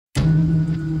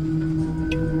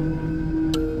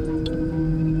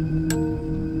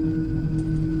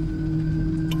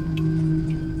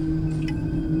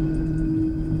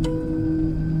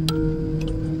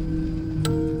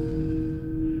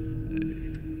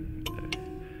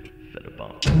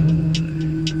Fed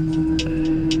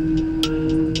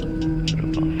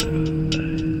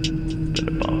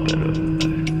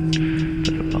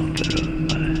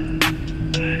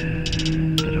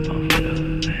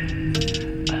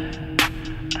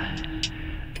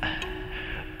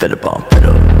up on fed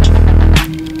up.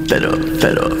 Fed up,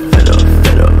 fed up, fed up,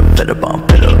 fed up, fed up on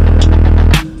fed up.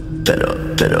 Fed up,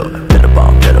 fed up, fed up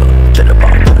on fed up. Fed up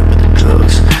on fed up with the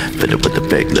drugs. Fed up with the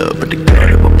fake love, but the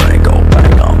gun in my brain go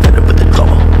bang on. Fed up with the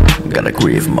drama. Gotta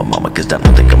grieve for my mama, cause I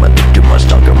don't think I'ma live too much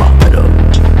longer. I'm fed up.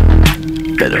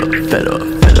 Fed up, fed up,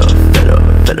 fed up, fed up,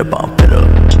 fed up on fed up.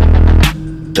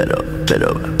 Fed up, fed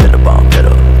up, fed up on fed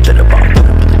up. Fed up on fed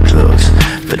up with the drugs.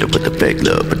 Fed up with the fake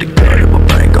love, but the gun in my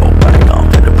brain go bang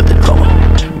on. Fed up with the drama.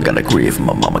 Gotta grieve for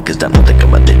my mama, cause I don't think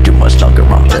I'ma live too much longer.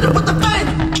 I'm fed up with the pain.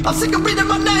 I'm sick of reading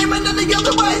my name and any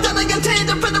other way that I contain.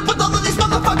 I'm fed up with all of these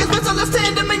motherfuckers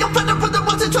misunderstanding me. I'm fed up with the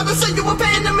ones that try to say you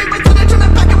abandoned me, but then they turn it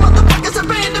back and motherfuckers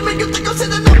abandon me. You think I'm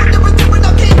sitting up and never doing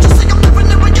okay? Just think I'm living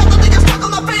in reality. I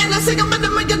struggle, I fantasy. I'm in $1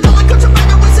 million country,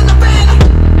 man, I was in a band.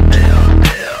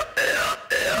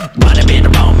 Might have been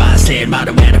the wrong mindset, might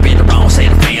have been the wrong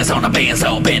set of fans on the bands,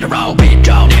 all been the wrong bit,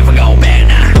 y'all never go back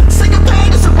now. Sing a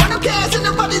pain, it's a one who cares, and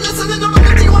nobody listening to what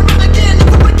I do, I'm running again.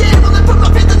 If I can, will I put my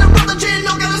faith in the religion?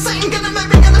 No gonna say, I'm gonna make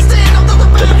me understand, I'm the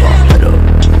bad.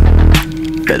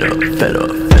 Fed up, fed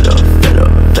up, fed up, fed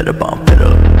up, fed up on fed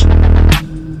up.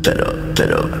 Fed up,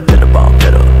 fed up, fed up on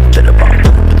fed up, fed up on fed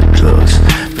up with the drugs.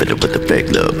 Fed up with the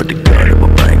fake love, but the gun in my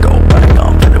brain go bang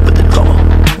on. Fed up with the drama.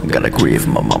 Gotta grieve for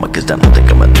my mama, cause I don't think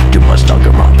I'ma live too much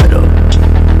longer. I'm fed up.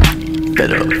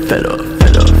 Fed up, fed up,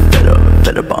 fed up, fed up,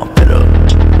 fed up on fed up.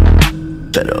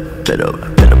 Fed up, fed up,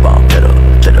 fed up on fed up,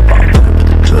 fed up on fed up with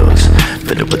the drugs.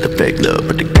 Fed up with the fake love,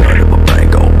 but the